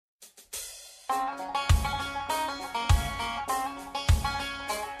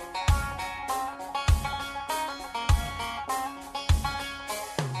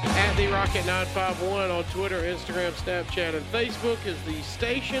At the Rocket 951 on Twitter, Instagram, Snapchat, and Facebook is the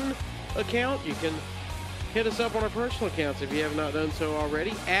station account. You can hit us up on our personal accounts if you have not done so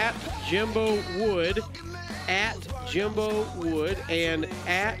already. At Jimbo Wood, and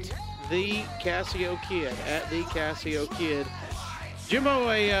at the Casio Kid. At the Casio Kid. Jimbo,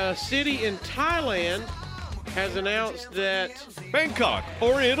 a city in Thailand has announced that Bangkok,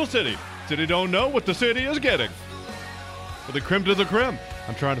 Oriental City. City don't know what the city is getting. For the creme de la creme.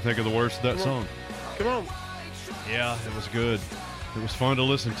 I'm trying to think of the words to that song. Come on. Yeah, it was good. It was fun to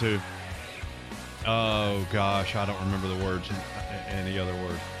listen to. Oh, gosh, I don't remember the words, any other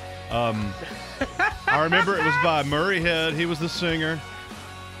words. I remember it was by Murray Head. He was the singer.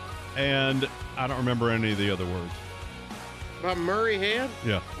 And I don't remember any of the other words. By Murray Head?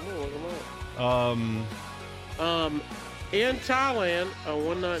 Yeah. In Thailand,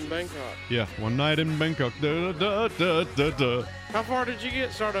 one night in Bangkok. Yeah, one night in Bangkok. Da, da, da, da, da. How far did you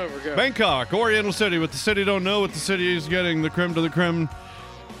get? Start over. Go. Bangkok, Oriental City. What the city don't know, what the city is getting. The creme de la creme.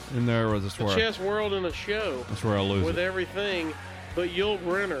 In there was the chess world in a show. That's where I lose with everything but Yul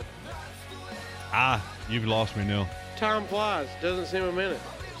Brynner. You've lost me, Neil. Time flies. Doesn't seem a minute.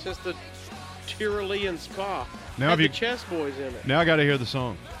 It's just the Tyrolean spa. Now have the chess boys in it. Now I got to hear the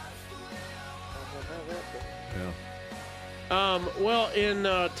song. Yeah. Well, in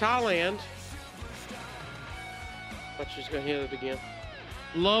Thailand, I'm just gonna hit it again.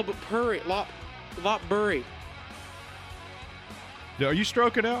 Lop Buri. Are you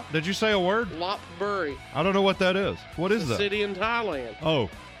stroking out? Did you say a word? Lop Buri. I don't know what that is. What is that? City in Thailand. Oh.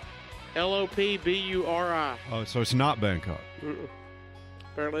 Lopburi. Oh, so it's not Bangkok. Mm-mm.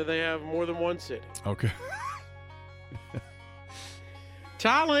 Apparently they have more than one city. Okay.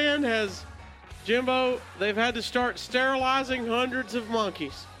 Thailand has, Jimbo, they've had to start sterilizing hundreds of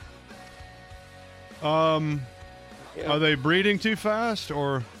monkeys. Are they breeding too fast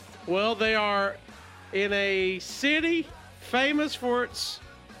or? Well, they are in a city famous for its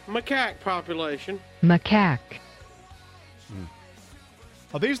macaque population. Macaque.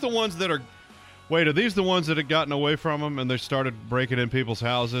 Are these the ones that are... Wait, are these the ones that had gotten away from them and they started breaking in people's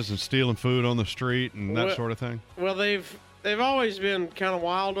houses and stealing food on the street and that sort of thing? Well, they've always been kind of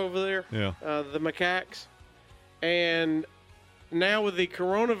wild over there. Yeah. The macaques. And now with the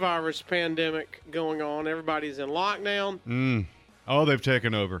coronavirus pandemic going on, everybody's in lockdown. Oh, they've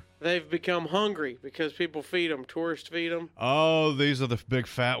taken over. They've become hungry because people feed them. Tourists feed them. Oh, these are the big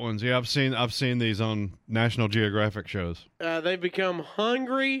fat ones. Yeah, I've seen these on National Geographic shows. They've become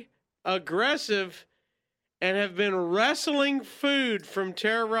hungry, aggressive, and have been wrestling food from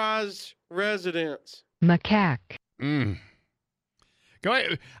terrorized residents. Macaque.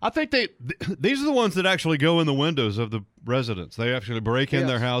 I think these are the ones that actually go in the windows of the residents. They actually break in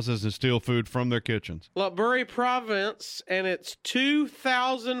their houses and steal food from their kitchens. Lop Buri province and its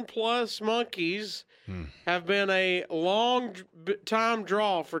 2,000 plus monkeys have been a long time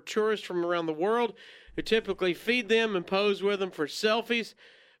draw for tourists from around the world who typically feed them and pose with them for selfies.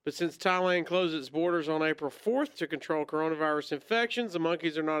 But since Thailand closed its borders on April 4th to control coronavirus infections, the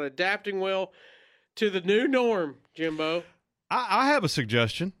monkeys are not adapting well to the new norm, Jimbo. I have a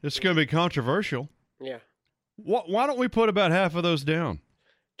suggestion. It's going to be controversial. Yeah. Why don't we put about half of those down?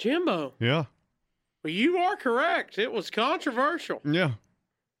 Jimbo. Yeah. Well, you are correct. It was controversial. Yeah.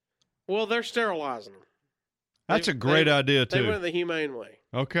 Well, they're sterilizing them. That's a great idea, too. They went the humane way.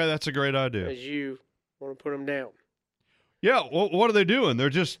 Okay, that's a great idea. As you want to put them down. Yeah, well, what are they doing? They're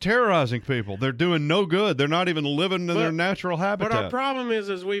just terrorizing people. They're doing no good. They're not even living in their natural habitat. But our problem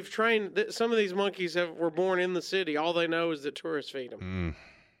is we've trained some of these monkeys were born in the city. All they know is that tourists feed them.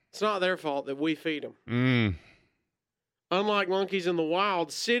 It's not their fault that we feed them. Unlike monkeys in the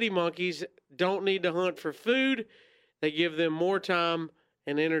wild, city monkeys don't need to hunt for food. They give them more time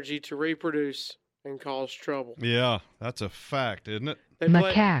and energy to reproduce and cause trouble. Yeah, that's a fact, isn't it?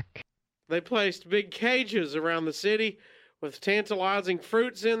 Macaque. They placed big cages around the city with tantalizing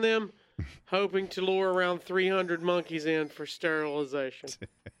fruits in them, hoping to lure around 300 monkeys in for sterilization.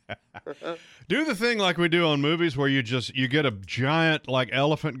 Do the thing like we do on movies where you get a giant like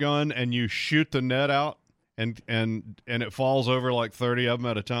elephant gun and you shoot the net out and it falls over like 30 of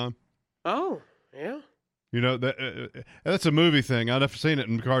them at a time. Oh, yeah. You know, that's a movie thing. I've seen it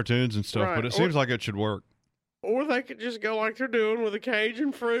in cartoons and stuff, but it seems like it should work. Or they could just go like they're doing with a cage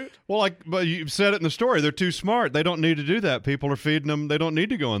and fruit. Well, but you said it in the story. They're too smart. They don't need to do that. People are feeding them. They don't need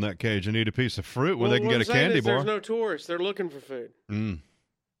to go in that cage and eat a piece of fruit when they can get a candy bar. There's no tourists. They're looking for food.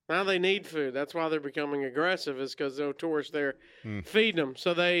 Now they need food. That's why they're becoming aggressive, is because no tourists there feeding them.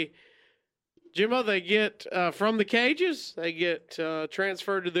 So they Jimbo, they get from the cages, they get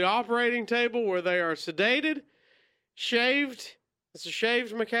transferred to the operating table where they are sedated, shaved. It's a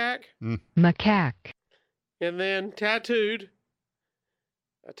shaved macaque. Macaque. And then tattooed.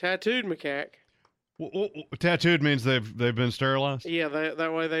 A tattooed macaque. Well, tattooed means they've been sterilized? Yeah,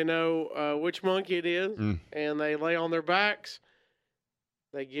 that way they know which monkey it is, and they lay on their backs.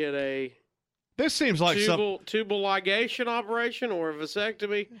 They get a this seems like tubal ligation operation or a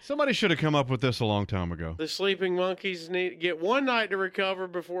vasectomy. Somebody should have come up with this a long time ago. The sleeping monkeys get one night to recover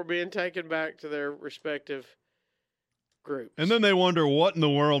before being taken back to their respective groups. And then they wonder what in the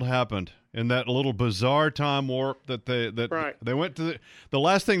world happened in that little bizarre time warp that they went to. The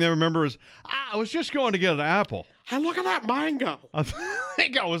last thing they remember is, I was just going to get an apple. Hey, look at that mango. I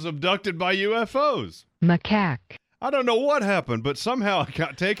think I was abducted by UFOs. Macaque. I don't know what happened, but somehow I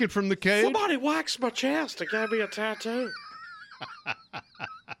got taken from the cage. Somebody waxed my chest. It got to be a tattoo.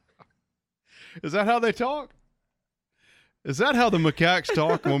 Is that how they talk? Is that how the macaques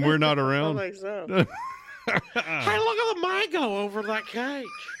talk when we're not around? I think so. Hey, look at the mango over that cage.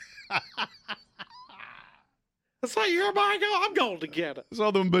 It's like your mango. I'm going to get it.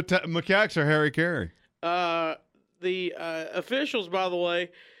 So the macaques are Harry Carey. The officials, by the way,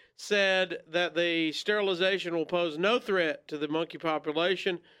 said that the sterilization will pose no threat to the monkey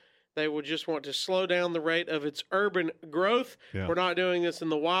population. They would just want to slow down the rate of its urban growth. Yeah. We're not doing this in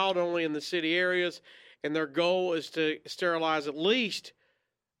the wild, only in the city areas. And their goal is to sterilize at least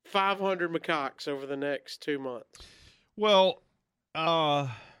 500 macaques over the next 2 months. Well,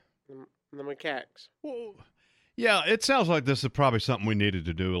 the macaques. Well, yeah, it sounds like this is probably something we needed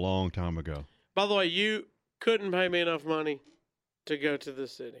to do a long time ago. By the way, you couldn't pay me enough money to go to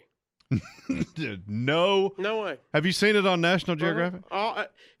this city. No way. Have you seen it on National Geographic?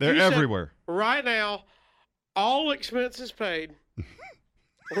 They're everywhere. Right now, all expenses paid.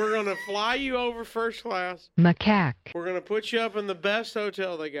 We're going to fly you over first class. Macaque. We're going to put you up in the best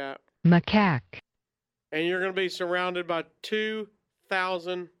hotel they got. Macaque. And you're going to be surrounded by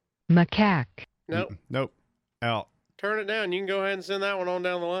 2,000. Macaque. Nope. Nope. Out. Turn it down. You can go ahead and send that one on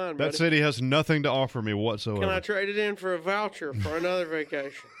down the line, buddy. That city has nothing to offer me whatsoever. Can I trade it in for a voucher for another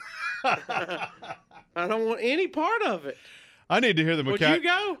vacation? I don't want any part of it. I need to hear the macaque. Would you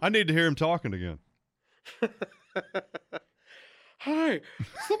go? I need to hear him talking again. Hey,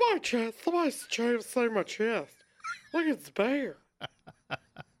 somebody's trying to save my chest. Look, it's bear.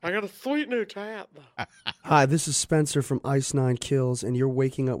 I got a sweet new tat, though. Hi, this is Spencer from Ice 9 Kills, and you're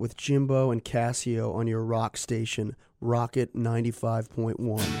waking up with Jimbo and Casio on your rock station, Rocket 95.1.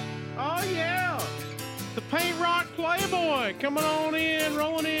 Oh, yeah. The Paint Rock Playboy coming on in,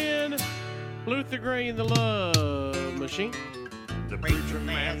 rolling in. Luther Green, the Love Machine. The preacher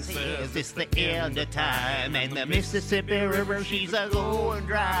man says it's the end of time, and the Mississippi River, she's a-going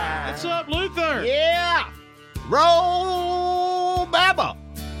dry. What's up, Luther? Yeah! Roll Baba!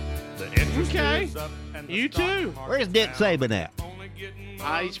 Okay. You too. Where's Dick Saban at?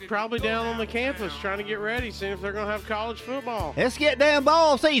 He's probably down on the campus trying to get ready, seeing if they're going to have college football. Let's get damn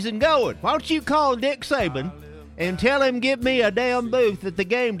ball season going. Why don't you call Dick Saban and tell him give me a damn booth at the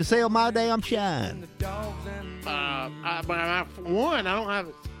game to sell my damn shine? I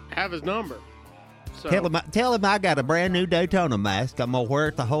don't have his number. So. Tell him I got a brand new Daytona mask. I'm going to wear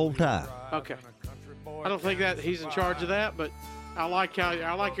it the whole time. Okay. I don't think that he's in charge of that, but I like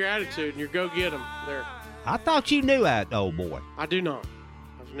your attitude and your go get him there. I thought you knew that old boy. I do not.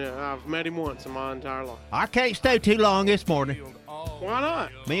 I've met him once in my entire life. I can't stay too long this morning. Why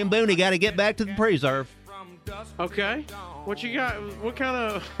not? Me and Booney got to get back to the preserve. Okay. What you got? What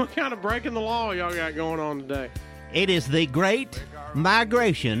kind of breaking the law y'all got going on today? It is the great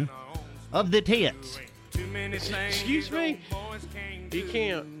migration of the tits. Excuse me? You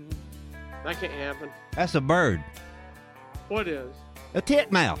can't. That can't happen. That's a bird. What is? A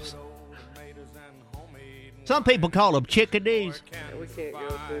titmouse. Some people call them chickadees. We can't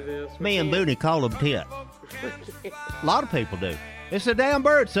go through this. Me and Booney call them tit. A lot of people do. It's a damn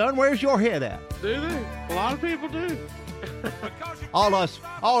bird, son. Where's your head at? Do they? A lot of people do. All us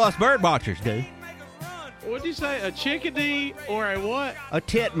bird watchers do. What'd you say? A chickadee or a what? A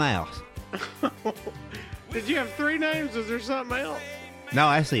titmouse. Did you have three names? Is there something else? No,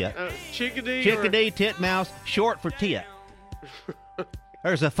 I see it. Chickadee. Chickadee, titmouse, short for tit.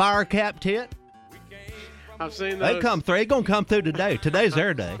 There's a fire cap tit. I've seen those. They come through. They're going to come through today. Today's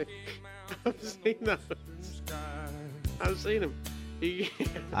their day. I've seen those. I've seen them.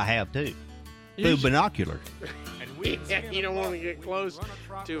 I have too. Through binoculars. Yeah, you don't want to get close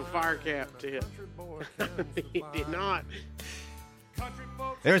to a fire cap tit. He did not.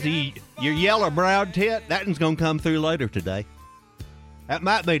 There's your yellow browed tit. That one's going to come through later today. That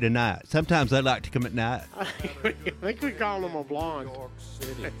might be tonight. Sometimes they like to come at night. I think we call him a blonde.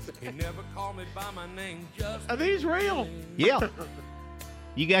 Are these real? Yeah.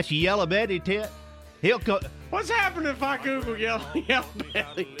 You got your yellow belly tit? He'll co- What's happening if I Google yellow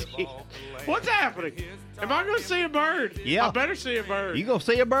belly tit? What's happening? Am I going to see a bird? Yeah. I better see a bird. You gonna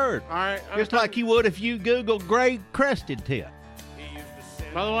see a bird. All right. Just like you would if you Google gray crested tit.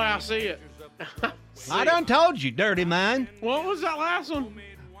 By the way, I see it. I done told you, dirty mind. What was that last one?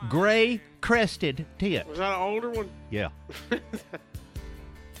 Gray crested tit. Was that an older one? Yeah.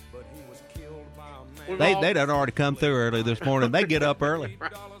 We've They all- done already come through early this morning. They get up early.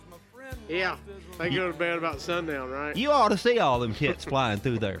 Yeah. They go to bed about sundown, right? You ought to see all them tits flying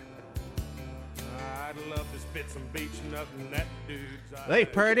through there. They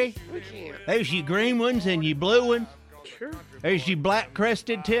pretty. We can't. There's your green ones and your blue ones. Sure. There's your black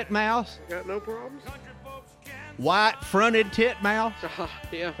crested titmouse, Got no problems? white fronted titmouse.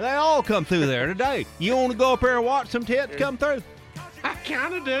 Yeah. They all come through there today. You want to go up there and watch some tits come through? I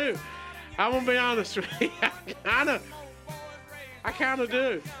kind of do. I'm going to be honest with you. I kind of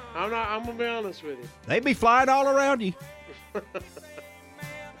do. I'm going to be honest with you. They be flying all around you.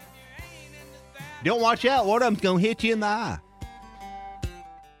 Don't watch out. One of them's going to hit you in the eye.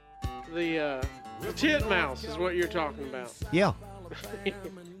 The titmouse is what you're talking about. Yeah.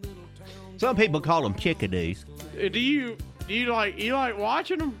 Some people call them chickadees. Do you like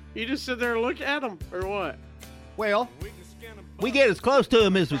watching them? You just sit there and look at them, or what? Well, we get as close to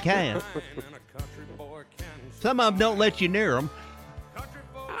them as we can. Some of them don't let you near them.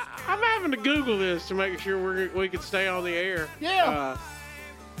 I'm having to Google this to make sure we can stay on the air. Yeah.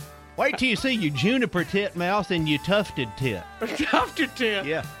 Wait till you see your juniper titmouse and your tufted tit. Tufted tit.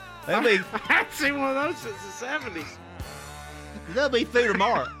 Yeah. They'll be, I haven't seen one of those since the 70s. they'll be through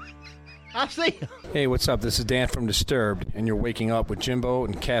tomorrow. I see them. Hey, what's up? This is Dan from Disturbed, and you're waking up with Jimbo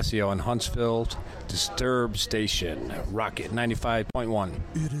and Casio on Huntsville's Disturbed Station, Rocket 95.1.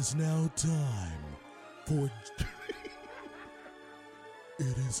 It is now time for.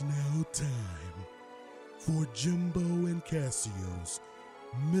 It is now time for Jimbo and Casio's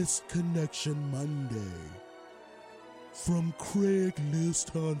Misconnection Monday from Craigslist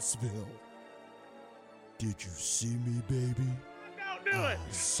Huntsville. Did you see me, baby? Don't do it.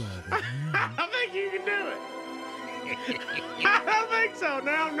 I saw you. I think you can do it. I don't think so.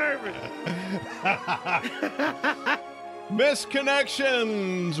 Now I'm nervous.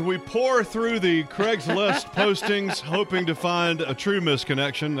 Misconnections. We pour through the Craigslist postings hoping to find a true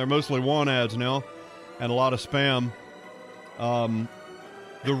misconnection. They're mostly want ads now and a lot of spam.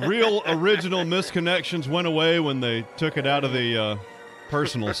 The real original misconnections went away when they took it out of the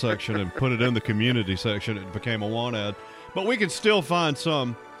personal section and put it in the community section. It became a want ad. But we can still find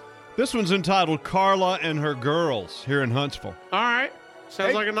some. This one's entitled Carla and Her Girls here in Huntsville. All right. Sounds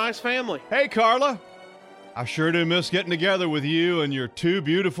Hey. like a nice family. Hey, Carla. I sure do miss getting together with you and your two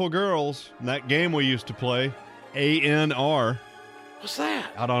beautiful girls in that game we used to play, ANR. What's that?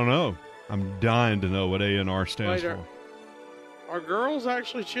 I don't know. I'm dying to know what ANR stands Wait, for. Are girls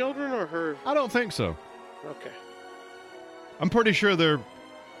actually children or her? I don't think so. Okay. I'm pretty sure they're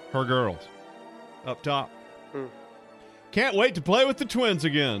her girls up top. Can't wait to play with the twins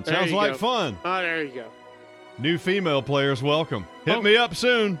again. There Sounds you like go. fun. Oh, there you go. New female players welcome. Hit Oh. me up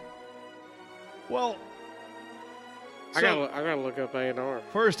soon. Well, I gotta look up A&R.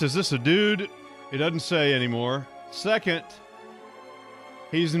 first, is this a dude? He doesn't say anymore. Second,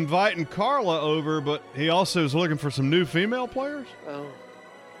 he's inviting Carla over, but he also is looking for some new female players. Oh.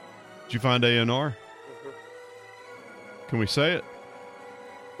 Did you find A&R? Can we say it?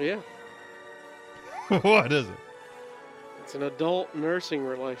 Yeah. What is it? It's an adult nursing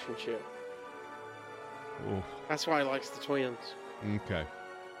relationship. Oh, That's why he likes the twins. okay.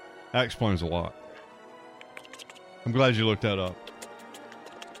 That explains a lot. I'm glad you looked that up.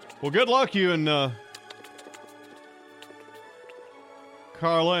 Well, good luck, you and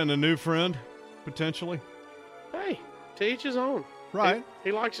Carla and a new friend, potentially. Hey, to each his own. Right.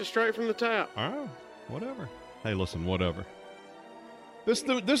 He likes it straight from the tap. Oh, whatever. Hey, listen, whatever. This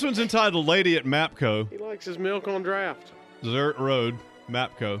one's entitled Lady at Mapco, He likes his milk on draft. Zert Road,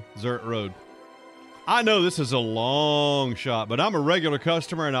 Mapco, Zert Road. I know this is a long shot, but I'm a regular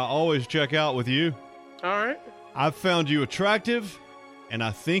customer and I always check out with you. All right. I've found you attractive, and I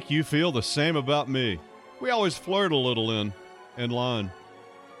think you feel the same about me. We always flirt a little in line.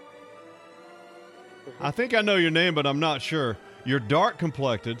 I think I know your name, but I'm not sure. You're dark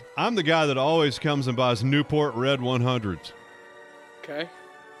complected. I'm the guy that always comes and buys Newport Red 100s. Okay.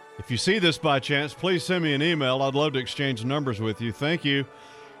 If you see this by chance, please send me an email. I'd love to exchange numbers with you. Thank you.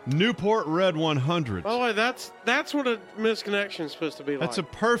 Newport Red 100s. By the way, that's what a misconnection is supposed to be like. That's a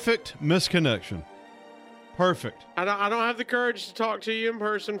perfect misconnection. Perfect. I don't have the courage to talk to you in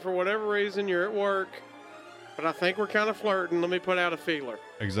person for whatever reason. You're at work, but I think we're kind of flirting. Let me put out a feeler.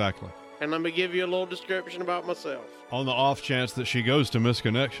 Exactly. And let me give you a little description about myself. On the off chance that she goes to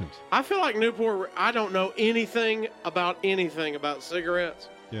misconnections. I feel like Newport, I don't know anything about cigarettes.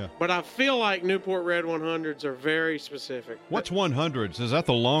 Yeah. But I feel like Newport Red 100s are very specific. What's 100s? Is that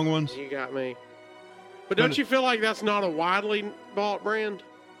the long ones? You got me. But don't you feel like that's not a widely bought brand?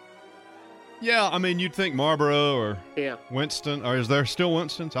 Yeah, I mean, you'd think Marlboro or Yeah. Winston. Or is there still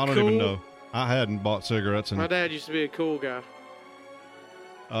Winston's? I don't even know. I hadn't bought cigarettes. My dad used to be a cool guy.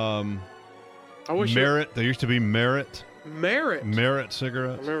 I wish Merit. There used to be Merit. Merit Merit I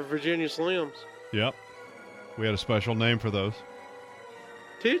cigarettes. remember Virginia Slims. Yep. We had a special name for those.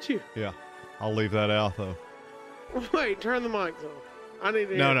 Did you? Yeah. I'll leave that out, though. Wait, turn the mics off. I need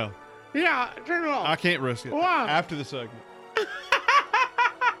to hear. No. Yeah, turn it off. I can't risk it. Why? After the segment.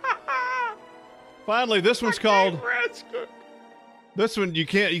 Finally, this one's called. This one you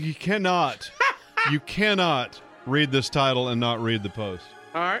cannot read this title and not read the post.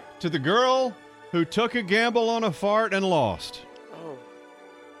 All right. To the girl who took a gamble on a fart and lost. Oh.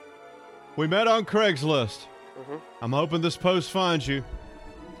 We met on Craigslist. Mm-hmm. I'm hoping this post finds you.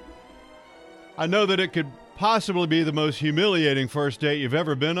 I know that it could possibly be the most humiliating first date you've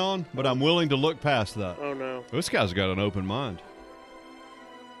ever been on, but I'm willing to look past that. Oh, no. This guy's got an open mind.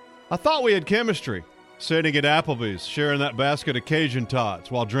 I thought we had chemistry, sitting at Applebee's, sharing that basket of Cajun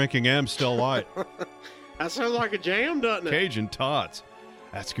Tots while drinking Amstel Light. That sounds like a jam, doesn't it? Cajun Tots.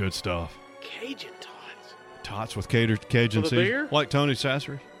 That's good stuff. Cajun Tots. Tots with Cajun With a seasoning. beer? Like Tony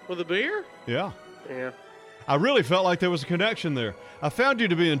Sassery. With a beer? Yeah. Yeah. I really felt like there was a connection there. I found you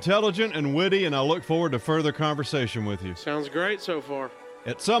to be intelligent and witty, and I look forward to further conversation with you. Sounds great so far.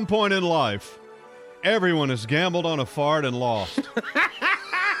 At some point in life, everyone has gambled on a fart and lost.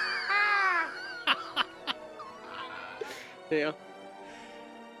 Yeah.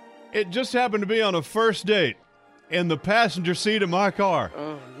 It just happened to be on a first date in the passenger seat of my car.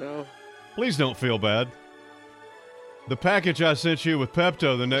 Oh, no. Please don't feel bad. The package I sent you with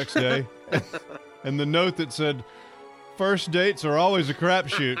Pepto the next day and the note that said, "First dates are always a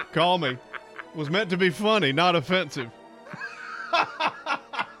crapshoot. Call me," was meant to be funny, not offensive.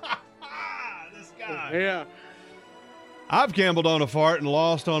 This guy. Yeah. I've gambled on a fart and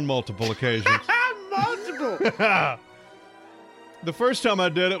lost on multiple occasions. Multiple. The first time I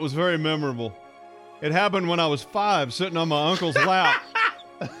did it was very memorable. It happened when I was 5, sitting on my uncle's lap.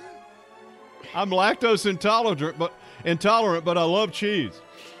 I'm lactose intolerant, but I love cheese.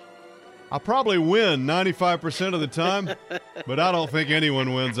 I probably win 95% of the time, but I don't think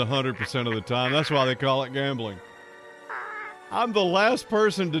anyone wins 100% of the time. That's why they call it gambling. I'm the last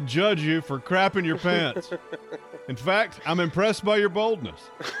person to judge you for crapping your pants. In fact, I'm impressed by your boldness.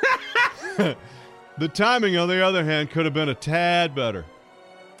 The timing, on the other hand, could have been a tad better.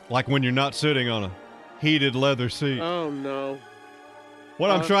 Like when you're not sitting on a heated leather seat. Oh, no. What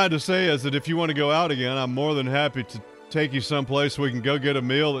I'm trying to say is that if you want to go out again, I'm more than happy to take you someplace we can go get a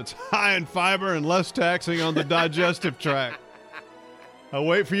meal that's high in fiber and less taxing on the digestive tract. I'll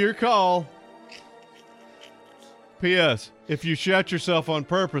wait for your call. P.S. If you shat yourself on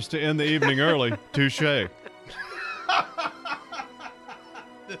purpose to end the evening early, touche. This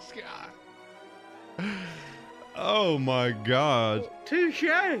guy. Oh, my God. Touche.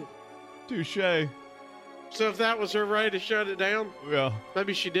 Touche. So if that was her way to shut it down, Yeah.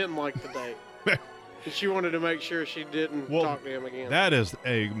 maybe she didn't like the date. And she wanted to make sure she didn't talk to him again. That is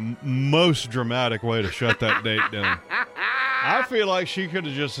a most dramatic way to shut that date down. I feel like she could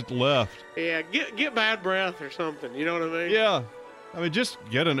have just left. Yeah, get bad breath or something. You know what I mean? Yeah. I mean, just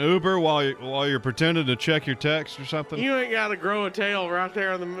get an Uber while you're pretending to check your text or something. You ain't got to grow a tail right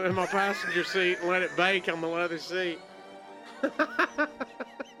there in my passenger seat and let it bake on the leather seat.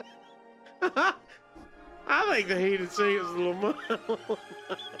 I think the heated seat is a little much.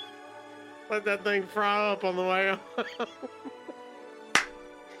 Let that thing fry up on the way up.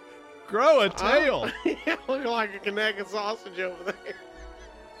 Grow a tail. Yeah, look like a Connecticut sausage over there.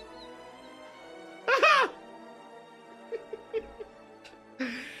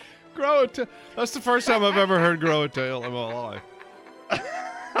 Grow a tail. That's the first time I've ever heard grow a tail in my life.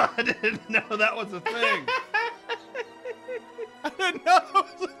 I didn't know that was a thing. I didn't know that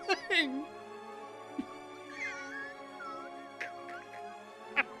was a thing.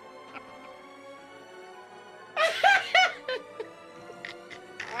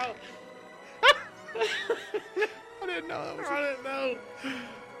 I didn't know that was I didn't know.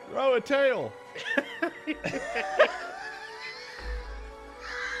 Grow a tail.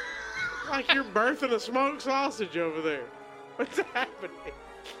 like you're birthing a smoked sausage over there. What's happening?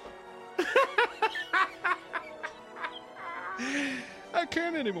 I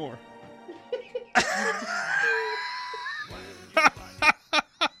can't anymore.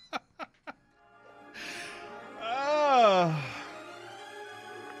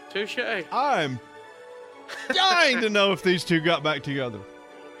 Touche. I'm dying to know if these two got back together.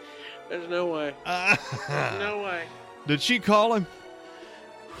 There's no way. No way. Did she call him?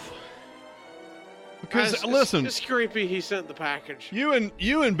 Because listen, it's creepy. He sent the package. you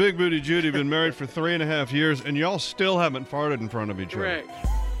and Big Booty Judy have been married for 3.5 years, and y'all still haven't farted in front of each other. Correct.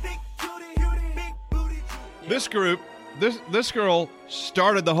 This group, this girl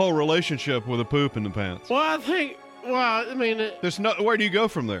started the whole relationship with a poop in the pants. Well, I mean, There's no. Where do you go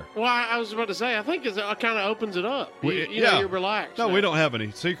from there? well, I was about to say, I think it kind of opens it up. You know, Yeah. you're relaxed. No, now. we don't have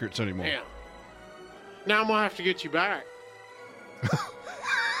any secrets anymore. Yeah. Now I'm gonna have to get you back.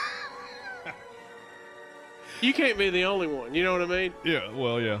 You can't be the only one. You know what I mean? Yeah.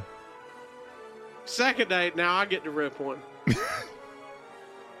 Well, yeah. Second date, now I get to rip one.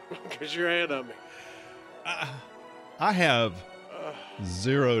 Because you're ahead of me. I have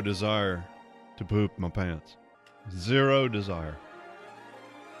zero desire to poop my pants. Zero desire.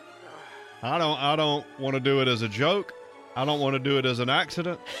 I don't want to do it as a joke. I don't want to do it as an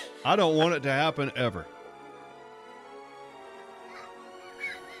accident. I don't want it to happen ever.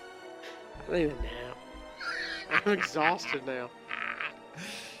 I don't even know. I'm exhausted now.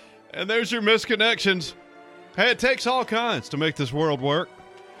 And there's your misconnections. Hey, it takes all kinds to make this world work.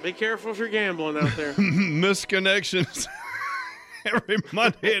 Be careful if you're gambling out there. Misconnections. Every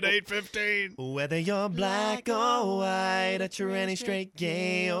Monday at 8:15. Whether you're black or white, a tranny, straight,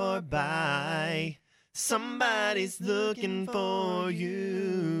 gay or bi, somebody's looking for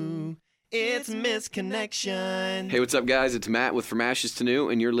you. It's Misconnection. Hey, what's up, guys? It's Matt with From Ashes to New,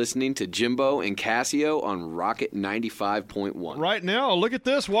 and you're listening to Jimbo and Casio on Rocket 95.1. Right now, look at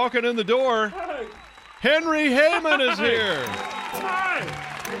this. Walking in the door, Henry Heyman is here. Hi!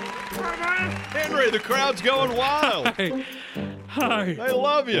 Hi, man! Henry, the crowd's going wild. Hi! They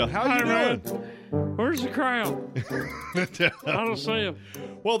love you. How you doing? Where's the crowd? I don't see them.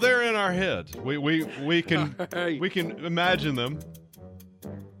 Well, they're in our heads. We can Hey. we can imagine them.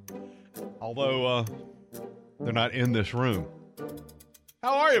 Although they're not in this room.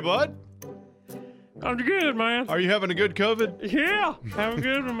 How are you, bud? I'm good, man. Are you having a good COVID? Yeah, have a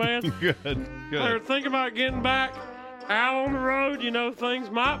good one, man. Good. They're Good. thinking about getting back out on the road. You know, things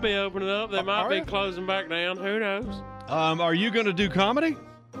might be opening up. They might Are be ya? closing back down. Who knows? Are you going to do comedy?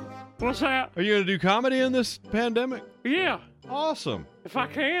 What's that? Are you going to do comedy in this pandemic? Yeah, Awesome. if I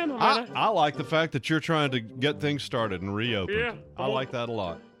can. I like the fact that you're trying to get things started and reopen. Yeah. I like that a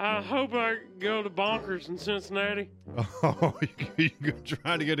lot. I hope I go to Bonkers in Cincinnati. Oh, you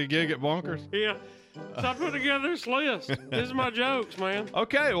trying to get a gig at Bonkers? Yeah. So I put together this list. This is my jokes, man.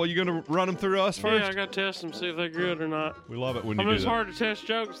 Okay, well, you're going to run them through us first? Yeah, I got to test them, see if they're good or not. We love it when you I mean, do it's that. hard to test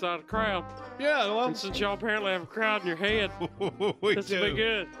jokes without a crowd. Yeah, well, And since y'all apparently have a crowd in your head, we this do. will be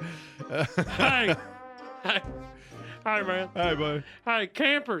good. Hey. Hey. Hey, man. Hey, buddy. Hey,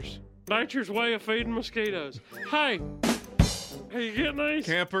 campers. Nature's way of feeding mosquitoes. Hey. Are you getting these?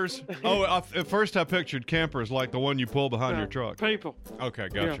 Campers? Oh, at first I pictured campers like the one you pull behind your truck. People. Okay,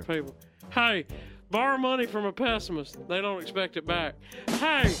 Yeah, gotcha. people. Hey, borrow money from a pessimist. They don't expect it back.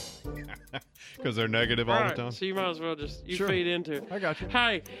 Hey. Because they're negative all Right, the time. so you might as well just Sure. feed into it. I got you.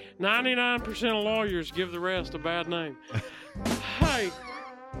 Hey, 99% of lawyers give the rest a bad name. Hey.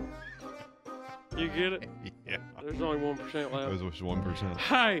 You get it? Yeah. There's only 1% It left. was 1%.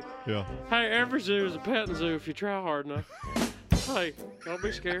 Hey. Yeah. Hey, every zoo is a petting zoo if you try hard enough. Hey, don't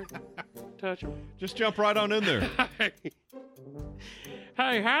be scared. Touch them. Just jump right on in there. Hey.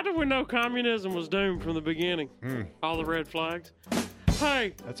 Hey, how did we know communism was doomed from the beginning? All the red flags.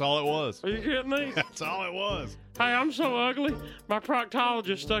 Hey, That's all it was. are you kidding me? That's all it was. Hey, I'm so ugly, my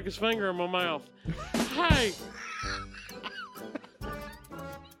proctologist stuck his finger in my mouth. Hey.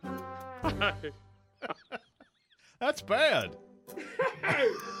 Hey. That's bad.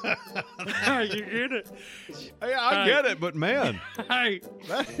 Hey, you get it? Hey, I Hey. get it, but man, Hey.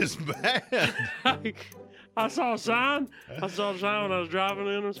 that is bad. Hey. I saw a sign. I saw a sign when I was driving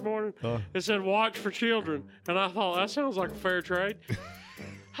in this morning. It said "Watch for Children," and I thought that sounds like a fair trade.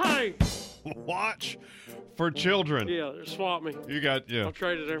 Hey, Watch for children. yeah, swap me. You got, yeah. I'll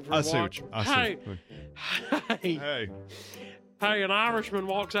trade it in for I a see watch. what you, I Hey, see. hey, Hey, hey! An Irishman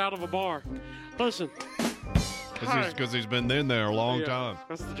walks out of a bar. Listen. Hey. because he's been in there a long Yeah, time.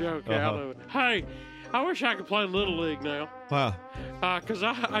 That's the joke. Yeah, I Uh-huh. know it. Hey, I wish I could play Little League now. Wow. Because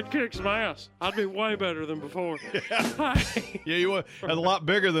I'd kick some ass. I'd be way better than before. Yeah, you would. And a lot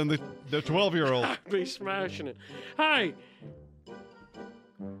bigger than the 12-year-old. I'd be smashing it. Hey.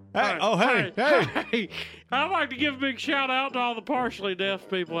 Hey, oh, hey. Hey. I'd like to give a big shout out to all the partially deaf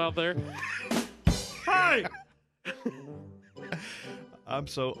people out there. Hey. I'm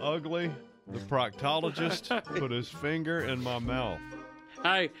so ugly. The proctologist put his finger in my mouth.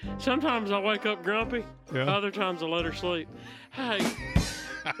 Hey, sometimes I wake up grumpy. Yeah. Other times I let her sleep. Hey.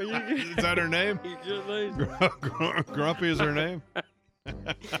 Is that her name? You get these? Grumpy is her name?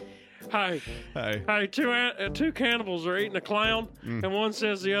 Hey. Hey. Two cannibals are eating a clown, and one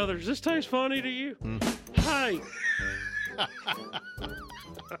says to the other, does this taste funny to you? Hey.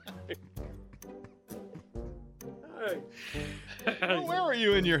 Hey. Well, where were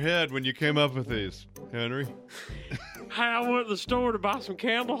you in your head when you came up with these, Henry? Hey, I went to the store to buy some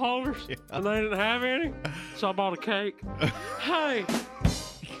candle holders, and they didn't have any, so I bought a cake. Hey.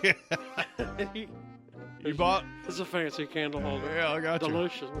 You bought? It's a fancy candle holder. Yeah, I got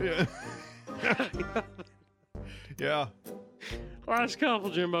Delicious. you. Yeah. Yeah. Last couple,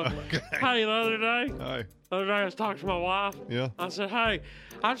 Jimbo. Okay. Hey, the other day Hi. I was talking to my wife. Yeah. I said, hey,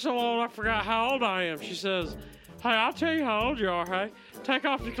 I'm so old I forgot how old I am. She says, hey, I'll tell you how old you are, hey. Take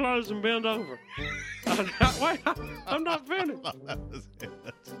off your clothes and bend over. Wait, I'm not finished. That was it.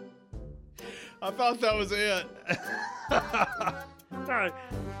 I thought that was it.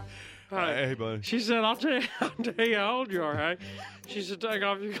 Hey, buddy. She said, I'll tell you how old you are, hey. She said, take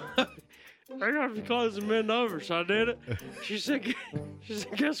off your clothes and bend over. So I did it. She said,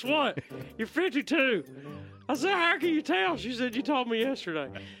 guess what? You're 52. I said, how can you tell? She said, you told me yesterday.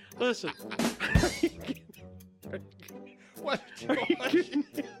 Listen. What? Are you kidding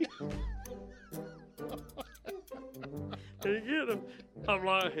me? Are you getting him? I'm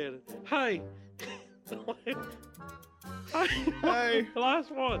lightheaded. Hey. Hey.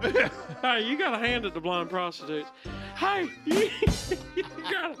 Last one. Hey, you got to hand it to blind prostitutes. Hey, you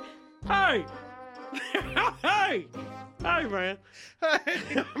got to. Hey. Hey. Hey, man.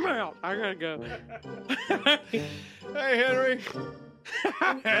 Hey. I'm out. I got to go. Hey, Henry.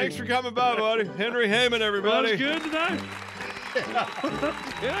 Thanks for coming by, buddy. Henry Heyman, everybody. That was good today.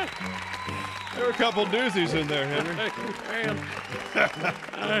 Yeah. There were a couple doozies in there, Henry. Hey, man.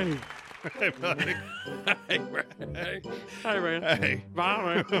 Hey. Hey, buddy. Hey, man. Hey, man. Hey.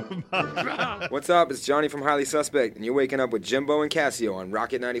 Bye, man. Bye. What's up? It's Johnny from Highly Suspect, and you're waking up with Jimbo and Casio on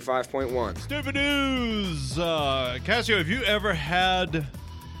Rocket 95.1. Stupid news. Casio, have you ever had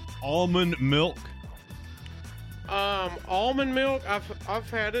almond milk? Almond milk, I've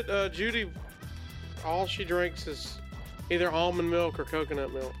had it. Judy, all she drinks is either almond milk or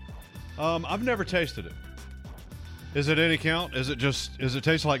coconut milk. I've never tasted it. Is it any count? Does it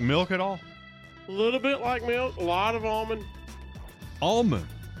taste like milk at all? A little bit like milk, a lot of almond. Almond?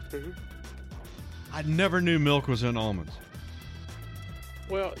 Mm-hmm. I never knew milk was in almonds.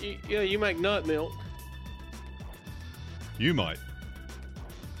 Well, you make nut milk. You might.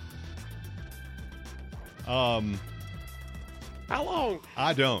 How long?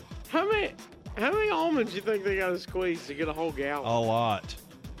 I don't. How many almonds you think they got to squeeze to get a whole gallon? A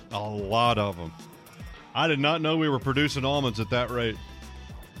lot of them. I did not know we were producing almonds at that rate,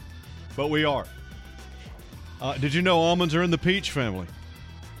 but we are. Did you know almonds are in the peach family?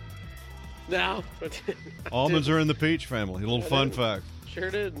 No. Almonds are in the peach family. A little fun fact. Sure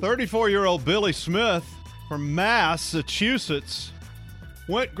did. 34-year-old Billy Smith from Massachusetts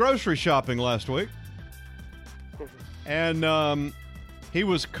went grocery shopping last week. And he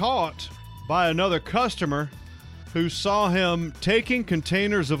was caught by another customer who saw him taking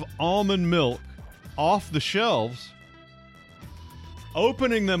containers of almond milk off the shelves,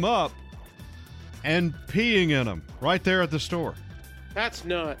 opening them up, and peeing in them right there at the store. That's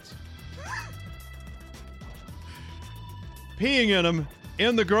nuts. Peeing in them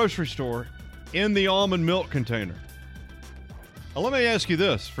in the grocery store in the almond milk container. Now, let me ask you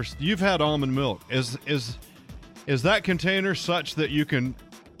this. You've had almond milk. Is that container such that you can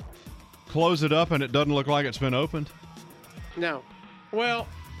close it up and it doesn't look like it's been opened? No. Well,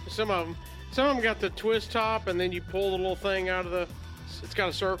 some of them got the twist top, and then you pull the little thing out of the. It's got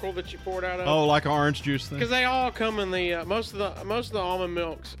a circle that you pour it out of. Oh, like an orange juice thing. Because they all come in the most of the almond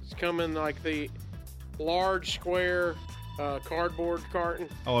milks come in like the large square cardboard carton.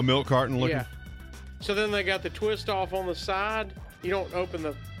 Oh, a milk carton looking. Yeah. So then they got the twist off on the side. You don't open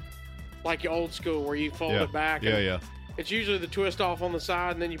the like your old school where you fold it back. Yeah. It's usually the twist off on the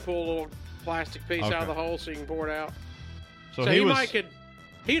side, and then you pull a little plastic piece out of the hole so you can pour it out. So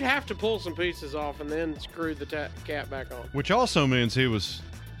he'd have to pull some pieces off and then screw the cap back on. Which also means he was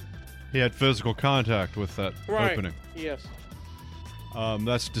He had physical contact with that opening. Yes.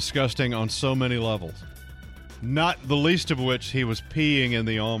 That's disgusting on so many levels. Not the least of which he was peeing in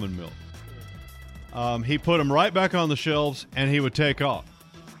the almond milk. He put them right back on the shelves, and he would take off.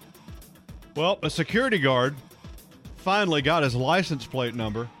 Well, a security guard finally got his license plate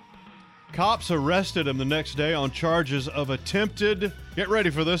number. Cops arrested him the next day on charges of attempted, get ready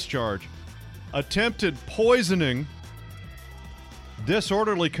for this charge, attempted poisoning,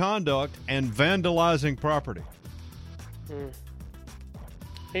 disorderly conduct, and vandalizing property.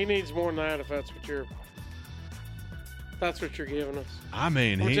 He needs more than that if that's what you're giving us. I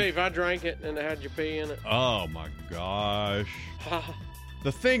mean, I'll tell you, if I drank it and it had your pee in it. Oh, my gosh.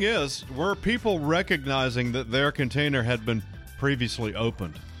 The thing is, were people recognizing that their container had been previously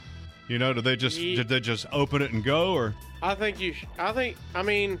opened? You know, did they just open it and go, or? I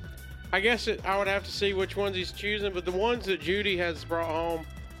guess I would have to see which ones he's choosing, but the ones that Judy has brought home,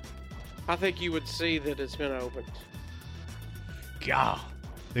 I think you would see that it's been opened. God,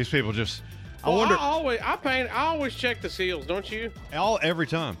 these people just. Well, I wonder. I always check the seals, don't you? Every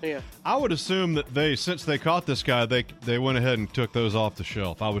time. Yeah. I would assume that since they caught this guy, they went ahead and took those off the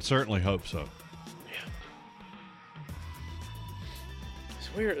shelf. I would certainly hope so.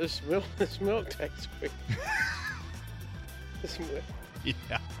 It's weird. This milk tastes weird.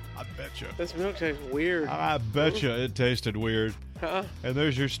 Yeah, I bet you. This milk tastes weird. I bet you it tasted weird. And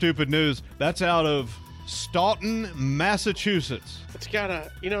there's your stupid news. That's out of Stoughton, Massachusetts. It's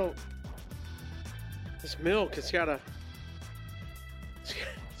got this milk. It's got a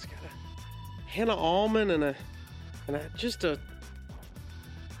hint of almond and it just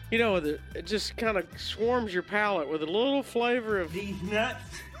kind of swarms your palate with a little flavor of these nuts.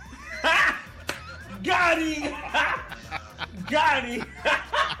 Got him! Got him!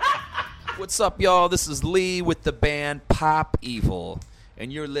 What's up, y'all? This is Lee with the band Pop Evil,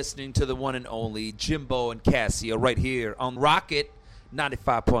 and you're listening to the one and only Jimbo and Casio right here on Rocket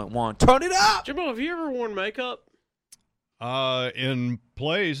 95.1. Turn it up! Jimbo, have you ever worn makeup? In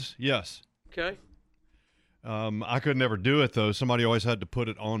plays, yes. Okay. I could never do it though. Somebody always had to put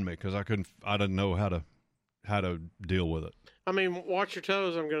it on me because I didn't know how to deal with it. I mean, watch your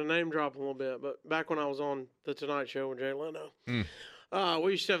toes. I'm going to name drop a little bit, but back when I was on the Tonight Show with Jay Leno,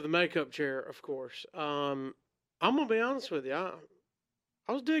 we used to have the makeup chair, of course. I'm going to be honest with you. I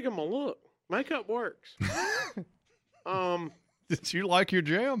was digging my look. Makeup works. Did you like your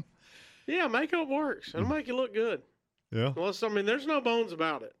jam? Yeah, makeup works. It'll make you look good. Yeah. Unless, there's no bones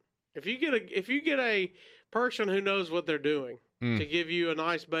about it. If you get a person who knows what they're doing to give you a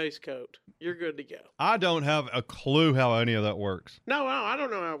nice base coat, you're good to go. I don't have a clue how any of that works. No, I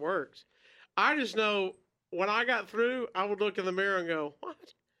don't know how it works. I just know when I got through, I would look in the mirror and go,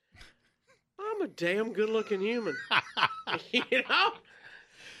 "What? I'm a damn good-looking human." You know?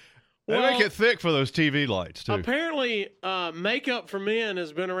 They make it thick for those TV lights, too. Apparently, makeup for men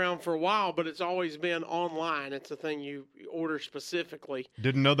has been around for a while, but it's always been online. It's a thing you order specifically.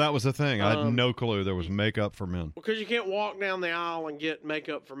 Didn't know that was a thing. I had no clue there was makeup for men. Because you can't walk down the aisle and get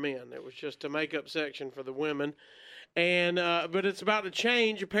makeup for men. It was just a makeup section for the women. And but it's about to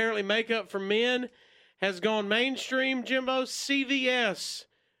change. Apparently, makeup for men has gone mainstream, Jimbo. CVS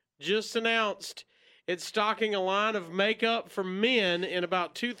just announced it's stocking a line of makeup for men in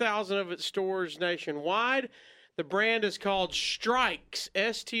about 2,000 of its stores nationwide. The brand is called Strikes,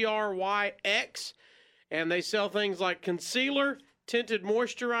 Stryx, and they sell things like concealer, tinted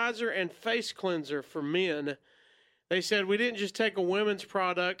moisturizer, and face cleanser for men. They said, we didn't just take a women's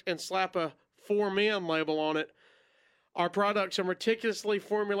product and slap a for men label on it. Our products are meticulously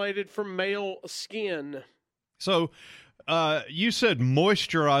formulated for male skin. So you said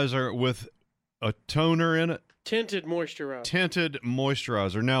moisturizer with a toner in it? Tinted moisturizer. Tinted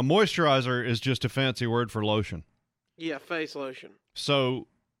moisturizer. Now, moisturizer is just a fancy word for lotion. Yeah, face lotion. So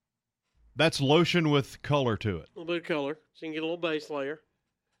that's lotion with color to it. A little bit of color, so you can get a little base layer.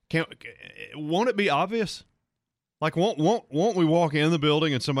 Won't it be obvious? Like, won't we walk in the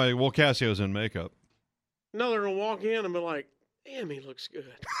building and somebody, well, Casio's in makeup? No, they're going to walk in and be like, damn, he looks good.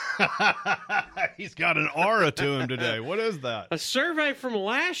 He's got an aura to him today. What is that? A survey from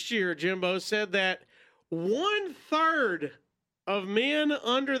last year, Jimbo, said that 1/3 of men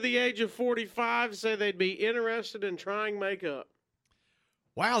under the age of 45 say they'd be interested in trying makeup.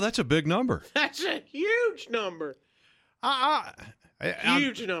 Wow, that's a big number. That's a huge number.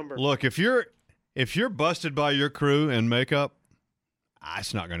 Huge number. Look, if you're busted by your crew in makeup,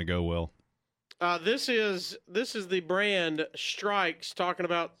 it's not going to go well. This is the brand Strikes talking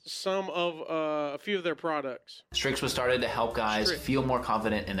about a few of their products. Strix was started to help guys feel more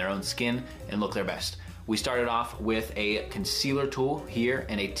confident in their own skin and look their best. We started off with a concealer tool here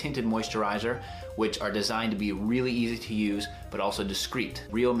and a tinted moisturizer, which are designed to be really easy to use, but also discreet.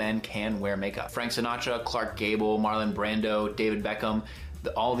 Real men can wear makeup. Frank Sinatra, Clark Gable, Marlon Brando, David Beckham,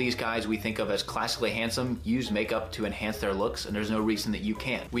 all these guys we think of as classically handsome use makeup to enhance their looks, and there's no reason that you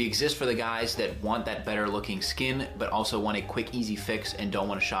can't. We exist for the guys that want that better looking skin, but also want a quick, easy fix and don't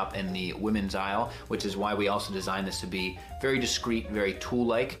want to shop in the women's aisle, which is why we also designed this to be very discreet, very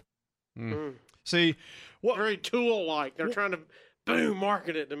tool-like. See, very tool-like. They're trying to, boom,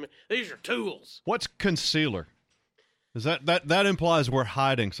 market it to me. These are tools. What's concealer? Is that implies we're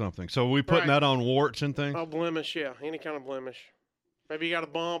hiding something? So are we putting that on warts and things? A blemish, yeah, any kind of blemish. Maybe you got a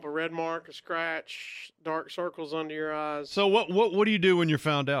bump, a red mark, a scratch, dark circles under your eyes. So what do you do when you're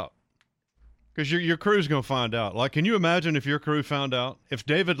found out? Because your crew's going to find out. Like, can you imagine if your crew found out? If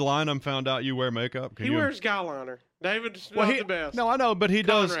David Lynham found out you wear makeup? He wears guy liner. David's not the best. No, I know, but he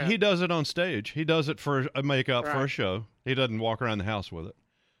Conrad. does it on stage. He does it for a makeup for a show. He doesn't walk around the house with it.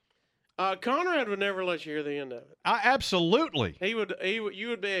 Conrad would never let you hear the end of it. Absolutely. You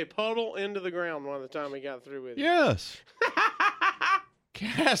would be a puddle into the ground by the time he got through with you. Yes.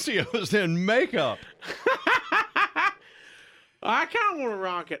 Casio's in makeup. I kind of want to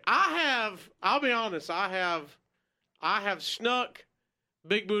rock it. I'll be honest, I have snuck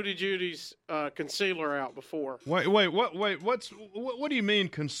Big Booty Judy's concealer out before. Wait, what do you mean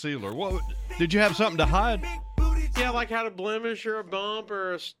concealer? What did you have something to hide? Yeah, like had a blemish or a bump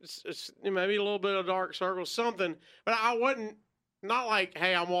or maybe a little bit of dark circle, something. But I wasn't, not like,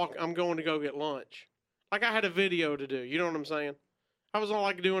 hey, I'm going to go get lunch. Like I had a video to do. You know what I'm saying? I was on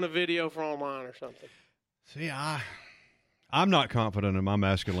like doing a video for online or something. See, I'm not confident in my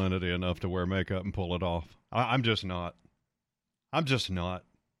masculinity enough to wear makeup and pull it off. I'm just not.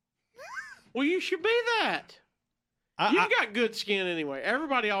 Well, you should be that. You've got good skin anyway.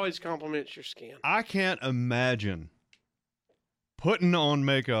 Everybody always compliments your skin. I can't imagine putting on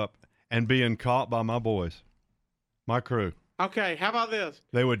makeup and being caught by my boys, my crew. Okay, how about this?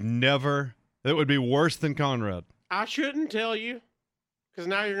 They would never. It would be worse than Conrad. I shouldn't tell you because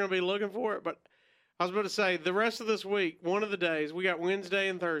now you're going to be looking for it. But I was about to say the rest of this week, one of the days, we got Wednesday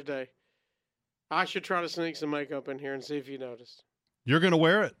and Thursday. I should try to sneak some makeup in here and see if you noticed. You're going to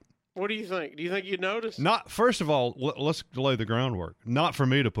wear it? What do you think? Do you think you'd notice? Not. First of all, let's lay the groundwork. Not for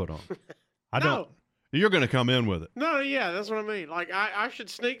me to put on. I don't. You're going to come in with it. No, yeah, that's what I mean. Like I should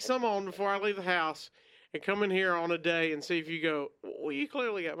sneak some on before I leave the house and come in here on a day and see if you go, well, you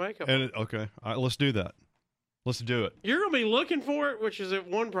clearly got makeup on. Okay. All right, let's do that. Let's do it. You're going to be looking for it, which is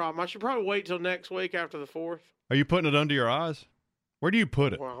one problem. I should probably wait till next week after the 4th. Are you putting it under your eyes? Where do you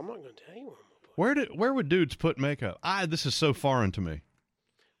put it? Well, I'm not going to tell you where I'm going to put it. Where would dudes put makeup? This is so foreign to me.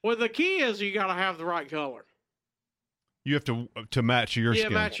 Well, the key is you got to have the right color. You have to match your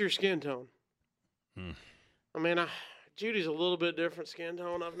skin. Yeah, match your skin tone. I mean, Judy's a little bit different skin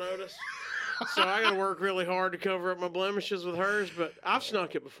tone, I've noticed. So I got to work really hard to cover up my blemishes with hers, but I've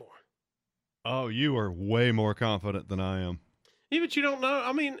snuck it before. Oh, you are way more confident than I am. Yeah, but you don't know.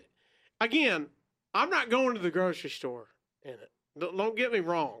 I mean, again, I'm not going to the grocery store in it. Don't get me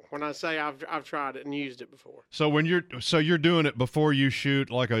wrong when I say I've tried it and used it before. So when you're doing it before you shoot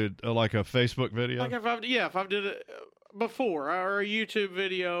like a Facebook video? Like if I've did it before or a YouTube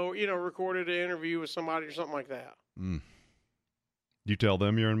video, recorded an interview with somebody or something like that. You tell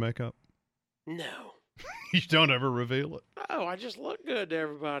them you're in makeup? No. You don't ever reveal it? No, I just look good to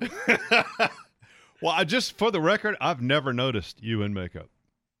everybody. Well, for the record, I've never noticed you in makeup.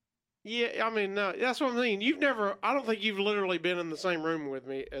 Yeah, I mean, no, that's what I mean. I don't think you've literally been in the same room with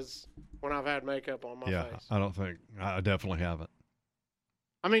me as when I've had makeup on my face. I definitely haven't.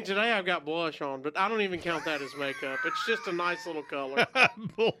 I mean, today I've got blush on, but I don't even count that as makeup. It's just a nice little color.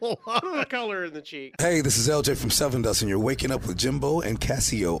 Little color in the cheek. Hey, this is LJ from Seven Dust, and you're waking up with Jimbo and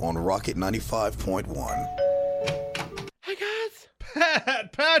Casio on Rocket 95.1. Hey, guys.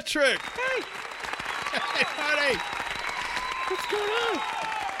 Patrick. Hey. Hey, buddy. What's going on?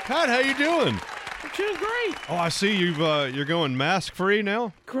 Pat, how you doing? I'm doing great. Oh, I see you're going mask free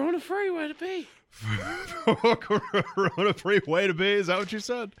now. Corona free way to be. Corona free way to be. Is that what you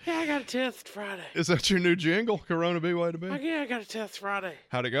said? Yeah, I got a test Friday. Is that your new jingle? Corona be way to be. Yeah, I got a test Friday.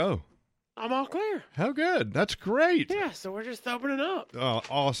 How'd it go? I'm all clear. How good? That's great. Yeah, so we're just opening up. Oh,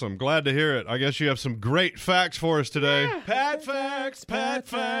 awesome. Glad to hear it. I guess you have some great facts for us today. Yeah. Pat facts,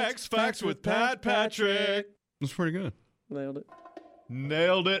 facts with Pat Patrick. That's pretty good. Nailed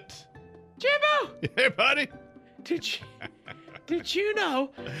it. Jimbo! Hey, buddy. Did you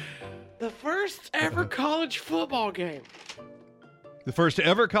know the first ever college football game? The first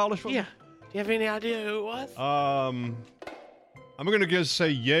ever college football? Yeah. Do you have any idea who it was? I'm going to say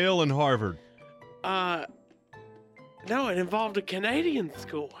Yale and Harvard. No, it involved a Canadian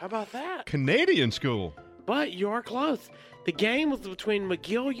school. How about that? Canadian school. But you're close. The game was between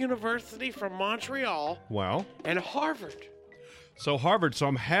McGill University from Montreal Wow. and Harvard. So Harvard, so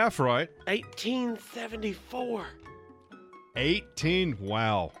I'm half right. 1874. 18.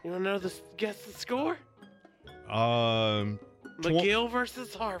 Wow. You want to know guess the score? McGill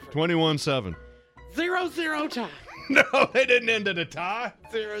versus Harvard. 21-7. 0-0 tie. No, they didn't end in a tie.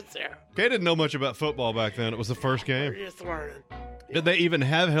 0-0. They didn't know much about football back then. It was the first game. We're just learning. Did they even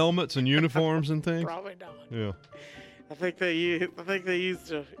have helmets and uniforms and things? Probably not. Yeah. I think they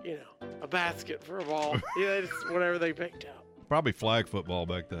used a basket for a ball. Yeah, just whatever they picked up. Probably flag football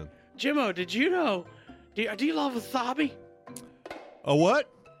back then. Jimbo, did you know? Do you love wasabi? A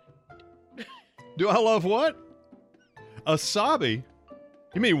what? Do I love what? Asabi?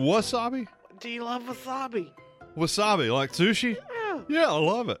 You mean wasabi? Do you love wasabi? Wasabi, like sushi? Yeah. Yeah, I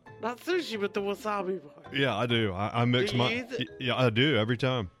love it. Not sushi, but the wasabi part. Yeah, I do. I mix Do you my. use it? Yeah, I do every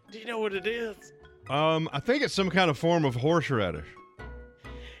time. Do you know what it is? I think it's some kind of form of horseradish.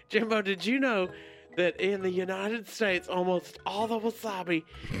 Jimbo, did you know that in the United States, almost all the wasabi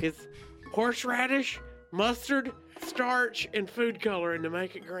is horseradish, mustard, starch, and food coloring to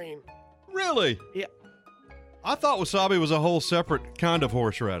make it green? Really? Yeah. I thought wasabi was a whole separate kind of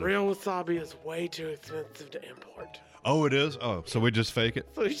horseradish. Real wasabi is way too expensive to import. Oh, it is? Oh, so we just fake it?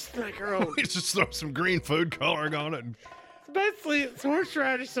 So we just make our own. We just throw some green food coloring on it. Basically, it's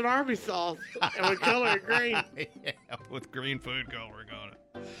horseradish and Arby sauce, and we color it green. Yeah, with green food coloring on it.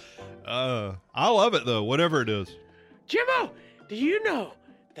 I love it, though, whatever it is. Jimbo, do you know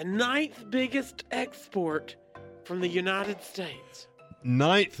the 9th biggest export from the United States?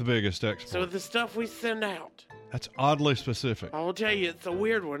 9th biggest export. So the stuff we send out. That's oddly specific. I will tell you, it's a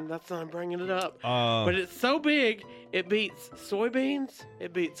weird one. That's why I'm bringing it up. But it's so big, it beats soybeans,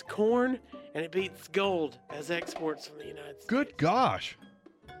 it beats corn, and it beats gold as exports from the United States. Good gosh.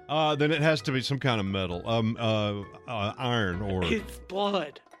 Then it has to be some kind of metal. Iron or... It's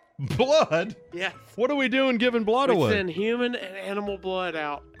blood. Blood? Yes. What are we doing giving blood We away? send human and animal blood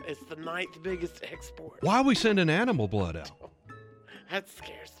out. It's the 9th biggest export. Why are we sending animal blood out? That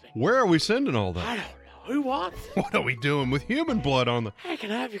scares me. Where are we sending all that? I don't know. Who wants it? What are we doing with human blood on the... Hey,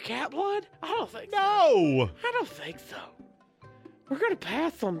 can I have your cat blood? I don't think so. No! I don't think so. We're going to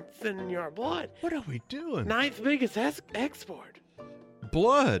pass on sending you our blood. What are we doing? 9th biggest export.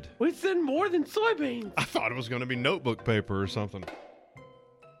 Blood? We send more than soybeans. I thought it was going to be notebook paper or something.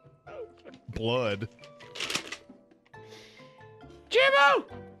 Blood. Jimbo!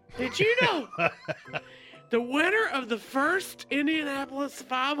 Did you know the winner of the first Indianapolis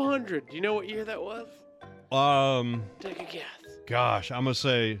 500, do you know what year that was? Take a guess. Gosh, I'm going to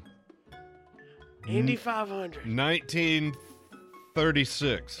say... Indy 500.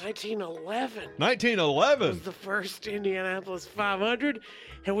 1936. 1911. 1911? Was the first Indianapolis 500.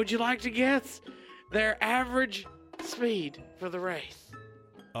 And would you like to guess their average speed for the race?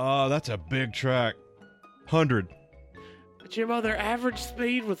 That's a big track. 100. Jimbo, their average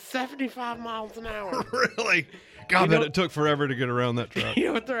speed was 75 miles an hour. Really? God, I bet it took forever to get around that track. You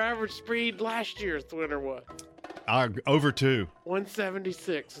know what their average speed last year's winner was? Over 2.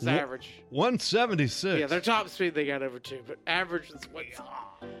 176 is average. 176? Yeah, their top speed they got over 2, but average is what's...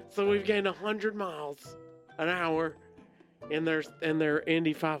 So we've gained 100 miles an hour in their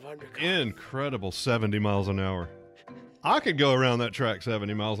Indy 500 car. Incredible. 70 miles an hour. I could go around that track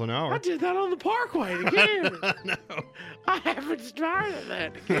 70 miles an hour. I did that on the Parkway to get here. No. I averaged higher than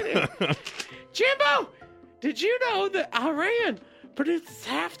that to get here. Jimbo, did you know that Iran produces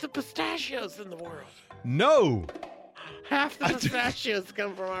half the pistachios in the world? No. Half the pistachios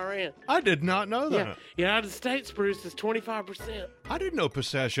come from Iran. I did not know that. Yeah. United States produces 25%. I didn't know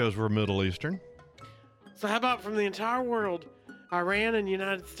pistachios were Middle Eastern. So how about from the entire world, Iran and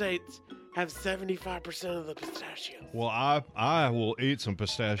United States have 75% of the pistachios. Well, I will eat some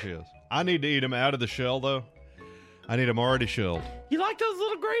pistachios. I need to eat them out of the shell, though. I need them already shelled. You like those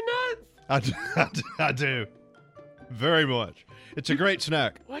little green nuts? I do. Very much. It's a great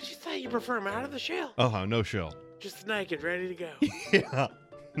snack. What'd you say? You prefer them out of the shell? No shell. Just naked, ready to go. Yeah.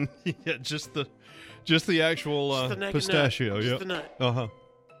 Yeah, just the actual just the pistachio. Nut. Yeah. Just the nut. Uh-huh.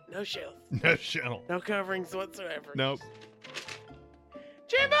 No shells. No shell. No coverings whatsoever. Nope.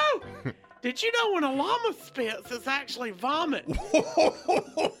 Jimbo, did you know when a llama spits, it's actually vomit?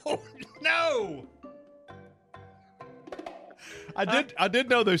 No. I did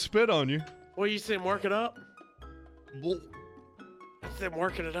know they spit on you. Well, you see them working up? That's them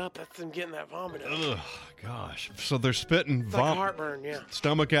working it up. That's them getting that vomit up. Ugh, gosh. So they're spitting It's like heartburn, yeah.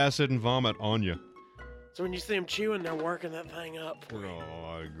 stomach acid and vomit on you. So when you see them chewing, they're working that thing up.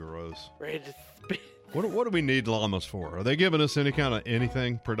 Oh, gross. Ready to spit. What do we need llamas for? Are they giving us any kind of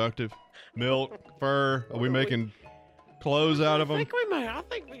anything productive? Milk, fur? Are we making clothes out of them? I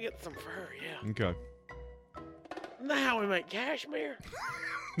think we get some fur, yeah. Okay. Isn't that how we make cashmere?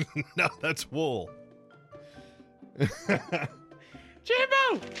 No, that's wool. Jimbo!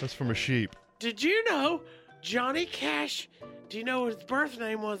 That's from a sheep. Did you know Johnny Cash, do you know his birth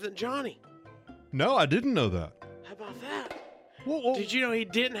name wasn't Johnny? No, I didn't know that. How about that? Whoa. Did you know he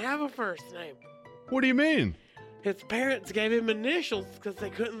didn't have a first name? What do you mean? His parents gave him initials because they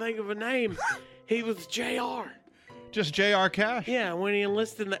couldn't think of a name. He was J.R. Just J.R. Cash? Yeah, when he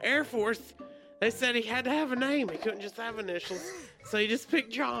enlisted in the Air Force, they said he had to have a name. He couldn't just have initials. So he just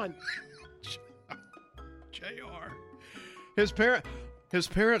picked John. J.R. His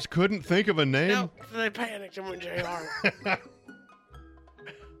parents couldn't think of a name? No, so they panicked and went J.R.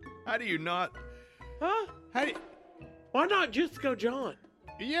 How do you not? Huh? Why not just go John?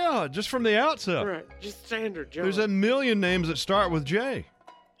 Yeah, just from the outset. Right, just standard John. There's a million names that start with J.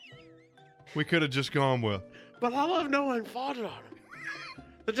 We could have just gone with. But I love no one fought it on him.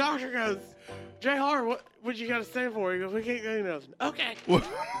 The doctor goes, J.R., what you got to stand for? He goes, we can't do nothing. Okay.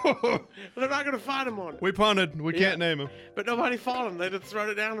 They're not going to fight him on it. We punted. We can't name him. But nobody fought him. They just wrote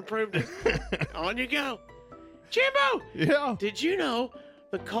it down and proved it. On you go. Jimbo! Yeah? Did you know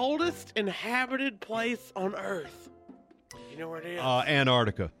the coldest inhabited place on Earth? You know where it is?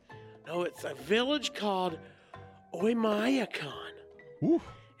 Antarctica. No, it's a village called Oymyakon. Ooh.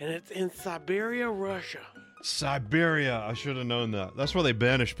 And it's in Siberia, Russia. Siberia. I should have known that. That's where they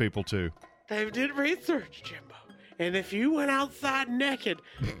banish people to. They did research, Jimbo. And if you went outside naked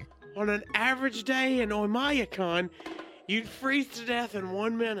on an average day in Oymyakon, you'd freeze to death in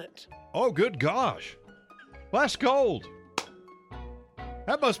 1 minute. Oh, good gosh. Well, that's cold.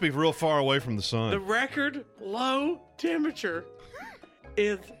 That must be real far away from the sun. The record low temperature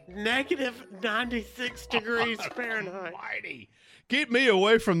is negative 96 degrees Fahrenheit. Almighty. Keep me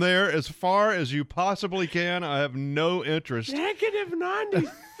away from there as far as you possibly can. I have no interest. Negative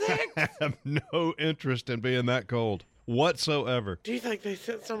 96? I have no interest in being that cold whatsoever. Do you think they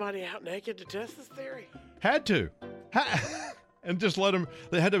sent somebody out naked to test this theory? Had to. And just let them.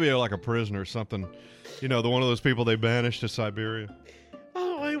 They had to be like a prisoner or something. You know, the one of those people they banished to Siberia.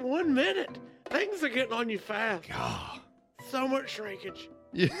 Oh, wait, 1 minute. Things are getting on you fast. God. So much shrinkage.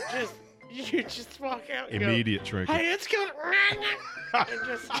 Yeah. You just walk out and Immediate go, shrinkage. Hey, it's going and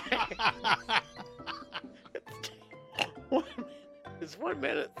just it's 1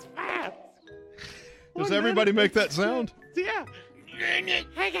 minute. It's fast. Does everybody make that sound? Yeah.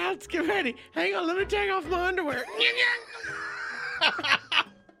 Hey guys, get ready. Hang on, let me take off my underwear.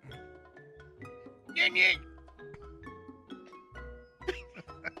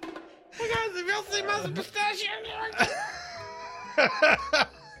 Hey guys, have y'all seen my pistachio?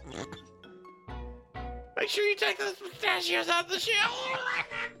 Make sure you take those pistachios out the shell.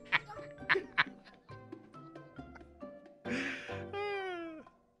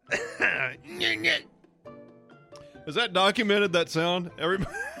 Is that documented, that sound?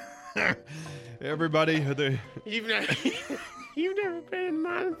 Everybody, You've never been in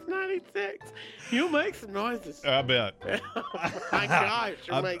minus 96. You'll make some noises. I bet. Oh my gosh.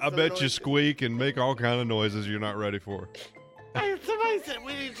 I bet you squeak and make all kind of noises you're not ready for. Hey, somebody said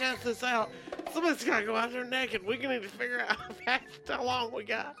we need to test this out. Somebody's got to go out there naked. We need to figure out how long we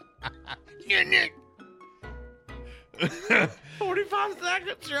got. 45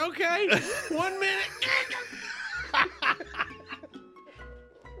 seconds, you're okay? 1 minute.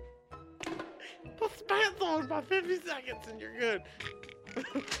 Put the pants on by 50 seconds and you're good.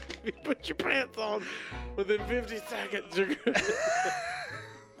 If you put your pants on within 50 seconds, you're good.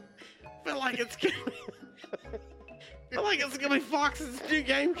 Feel like it's gonna be Fox's new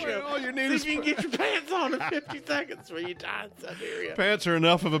game show. All you need See is if you can get your pants on in 50 seconds when you die in Siberia. Pants are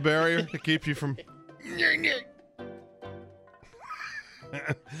enough of a barrier to keep you from.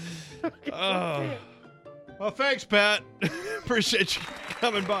 Well, thanks, Pat. Appreciate you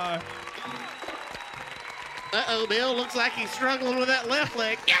coming by. Uh-oh, Bill. Looks like he's struggling with that left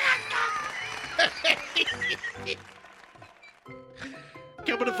leg.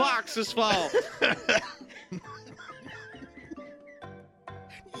 Coming to Fox this fall.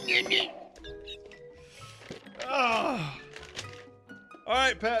 Oh. All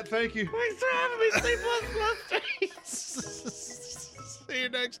right, Pat, thank you. Thanks for having me. C++ See you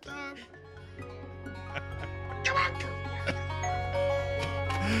next time. Come on.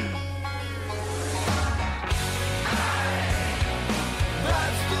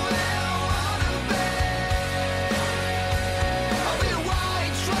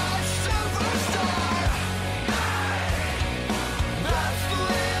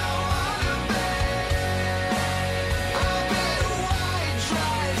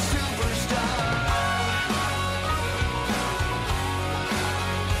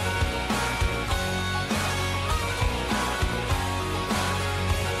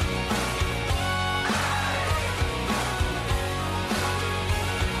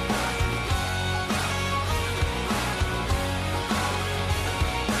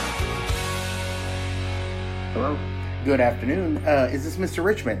 Good afternoon. Is this Mr.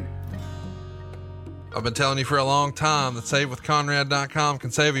 Richmond? I've been telling you for a long time that SaveWithConrad.com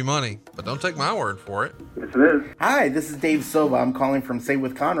can save you money, but don't take my word for it. Yes, it is. Hi, this is Dave Silva. I'm calling from Save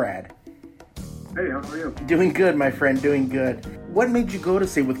with Conrad. Hey, how are you? Doing good, my friend, doing good. What made you go to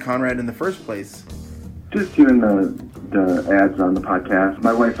Save with Conrad in the first place? Just hearing the ads on the podcast.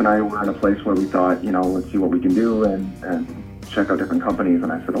 My wife and I were in a place where we thought, let's see what we can do and check out different companies.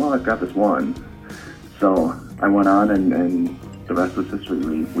 And I said, well, I've got this one. So I went on and the rest was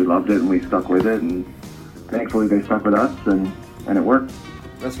history. We loved it and we stuck with it. And thankfully they stuck with us and it worked.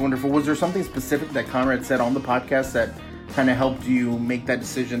 That's wonderful. Was there something specific that Conrad said on the podcast that kind of helped you make that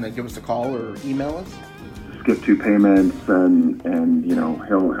decision to give us a call or email us? Skip 2 payments and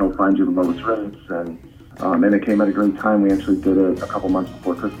he'll find you the lowest rates and it came at a great time. We actually did it a couple months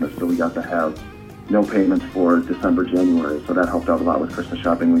before Christmas, so we got to have no payments for December, January. So that helped out a lot with Christmas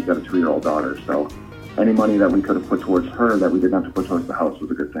shopping. We've got a 2-year-old daughter, so any money that we could have put towards her that we didn't have to put towards the house was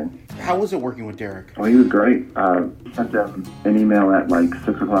a good thing. How was it working with Derek? Well, he was great. Sent him an email at like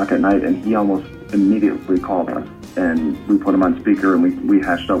 6 o'clock at night, and he almost immediately called us. And we put him on speaker, and we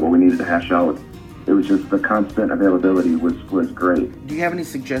hashed out what we needed to hash out. It was just the constant availability was great. Do you have any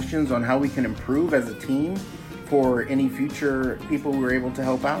suggestions on how we can improve as a team for any future people we were able to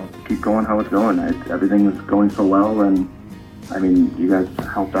help out? Keep going how it's going. Everything is going so well, and I mean, you guys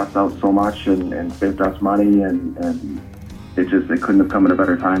helped us out so much and saved us money, and it couldn't have come at a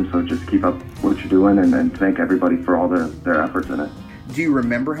better time. So just keep up what you're doing, and thank everybody for all their efforts in it. Do you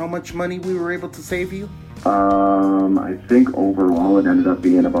remember how much money we were able to save you? I think overall it ended up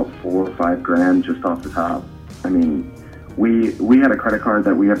being about $4 or $5 grand just off the top. I mean, we had a credit card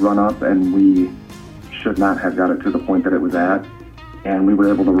that we had run up, and we should not have got it to the point that it was at. And we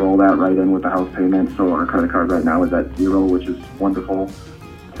were able to roll that right in with the house payment. So our credit card right now is at 0, which is wonderful.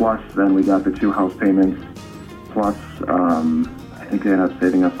 Plus, then we got the 2 house payments. Plus, I think they ended up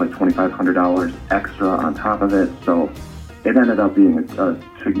saving us like $2,500 extra on top of it. So it ended up being a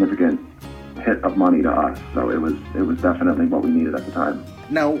significant hit of money to us. So it was definitely what we needed at the time.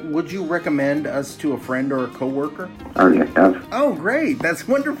 Now, would you recommend us to a friend or a coworker? I already have. Oh, great. That's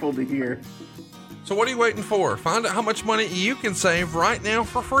wonderful to hear. So what are you waiting for? Find out how much money you can save right now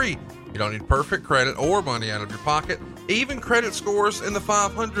for free. You don't need perfect credit or money out of your pocket. Even credit scores in the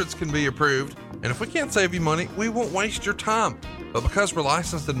 500s can be approved. And if we can't save you money, we won't waste your time. But because we're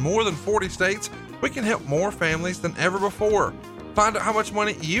licensed in more than 40 states, we can help more families than ever before. Find out how much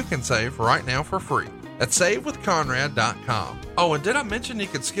money you can save right now for free at SaveWithConrad.com. Oh, and did I mention you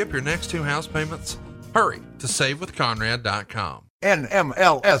could skip your next 2 house payments? Hurry to SaveWithConrad.com.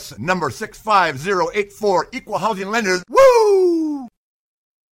 NMLS number 65084, Equal Housing Lenders. Woo!